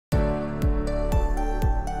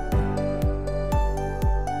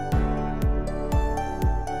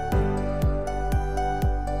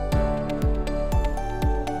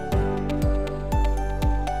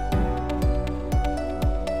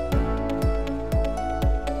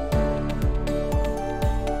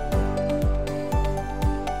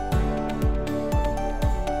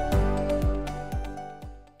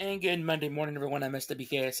Good Monday morning, everyone. I'm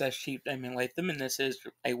SWKSS Chief Damon Latham, and this is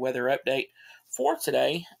a weather update for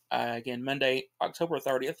today. Again, Monday, October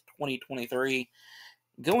 30th, 2023.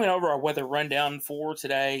 Going over our weather rundown for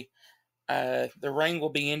today. The rain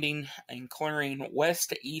will be ending and clearing west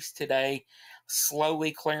to east today,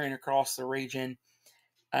 slowly clearing across the region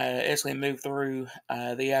as we move through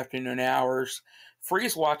the afternoon hours.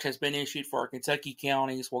 Freeze watch has been issued for our Kentucky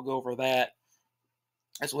counties. We'll go over that,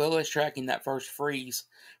 as well as tracking that first freeze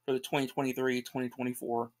for the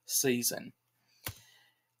 2023-2024 season.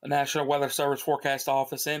 The National Weather Service Forecast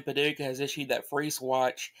Office in Paducah has issued that freeze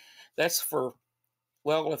watch. That's for,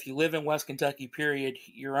 well, if you live in West Kentucky, period,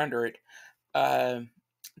 you're under it.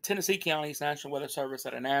 Tennessee County's National Weather Service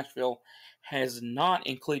out of Nashville has not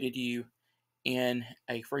included you in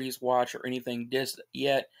a freeze watch or anything just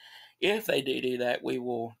yet. If they do that, we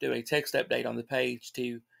will do a text update on the page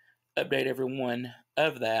to update everyone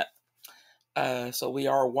of that. So we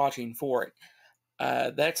are watching for it.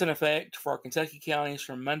 That's in effect for our Kentucky counties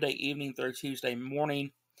from Monday evening through Tuesday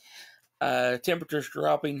morning. Temperatures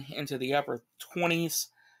dropping into the upper 20s.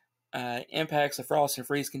 Impacts of frost and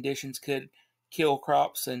freeze conditions could kill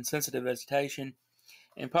crops and sensitive vegetation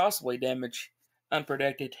and possibly damage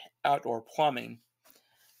unprotected outdoor plumbing.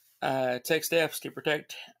 Take steps to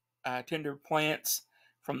protect tender plants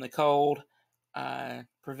from the cold.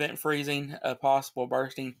 Prevent freezing, possible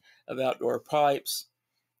bursting of outdoor pipes.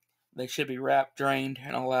 They should be wrapped, drained,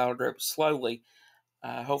 and allowed to drip slowly.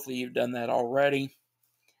 Hopefully you've done that already.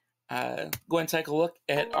 Go ahead and take a look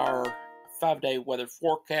at our 5-day weather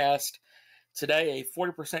forecast. Today, a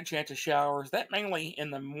 40% chance of showers. That mainly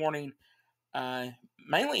in the morning,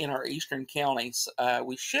 mainly in our eastern counties.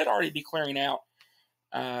 We should already be clearing out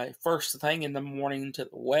first thing in the morning to the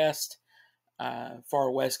west,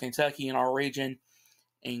 far west Kentucky in our region,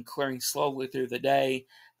 and clearing slowly through the day.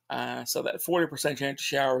 So that 40% chance of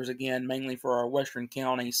showers, again, mainly for our western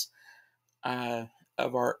counties of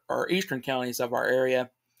our eastern counties of our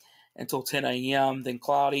area until 10 a.m. Then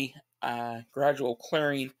cloudy, gradual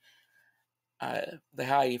clearing, the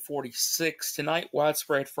high of 46. Tonight,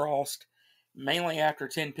 widespread frost, mainly after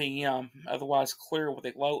 10 p.m. Otherwise clear with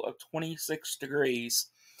a low of 26 degrees.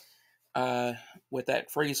 With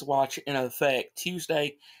that freeze watch in effect.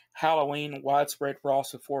 Tuesday, Halloween, widespread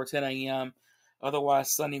frost before 10 a.m.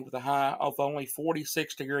 Otherwise sunny with a high of only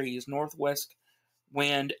 46 degrees. Northwest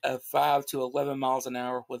wind of 5 to 11 miles an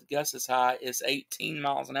hour with gusts as high as 18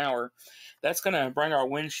 miles an hour. That's going to bring our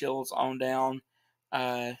wind chills on down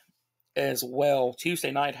as well.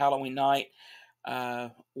 Tuesday night, Halloween night,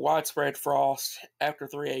 widespread frost after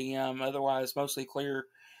 3 a.m. Otherwise mostly clear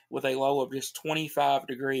with a low of just 25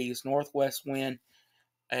 degrees. Northwest wind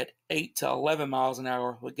at 8 to 11 miles an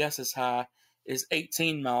hour with gusts as high as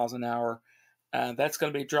 18 miles an hour. That's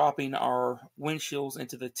going to be dropping our wind chills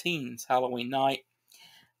into the teens Halloween night.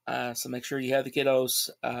 So make sure you have the kiddos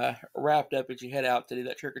wrapped up as you head out to do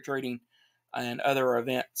that trick-or-treating and other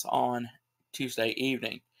events on Tuesday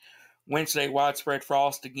evening. Wednesday, widespread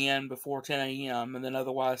frost again before 10 a.m. and then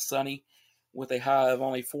otherwise sunny with a high of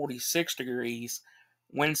only 46 degrees.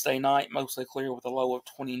 Wednesday night, mostly clear with a low of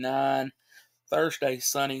 29. Thursday,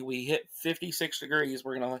 sunny. We hit 56 degrees.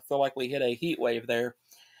 We're going to feel like we hit a heat wave there.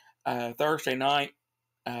 Thursday night,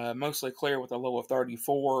 mostly clear with a low of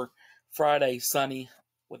 34. Friday, sunny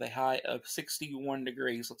with a high of 61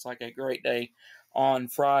 degrees. Looks like a great day on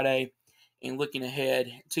Friday. And looking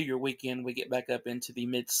ahead to your weekend, we get back up into the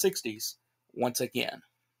mid-60s once again.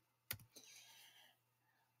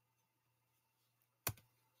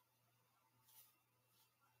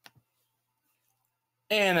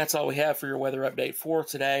 And that's all we have for your weather update for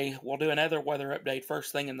today. We'll do another weather update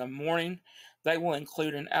first thing in the morning. They will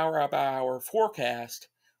include an hour-by-hour forecast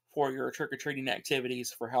for your trick-or-treating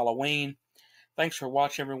activities for Halloween. Thanks for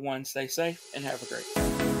watching, everyone. Stay safe and have a great day.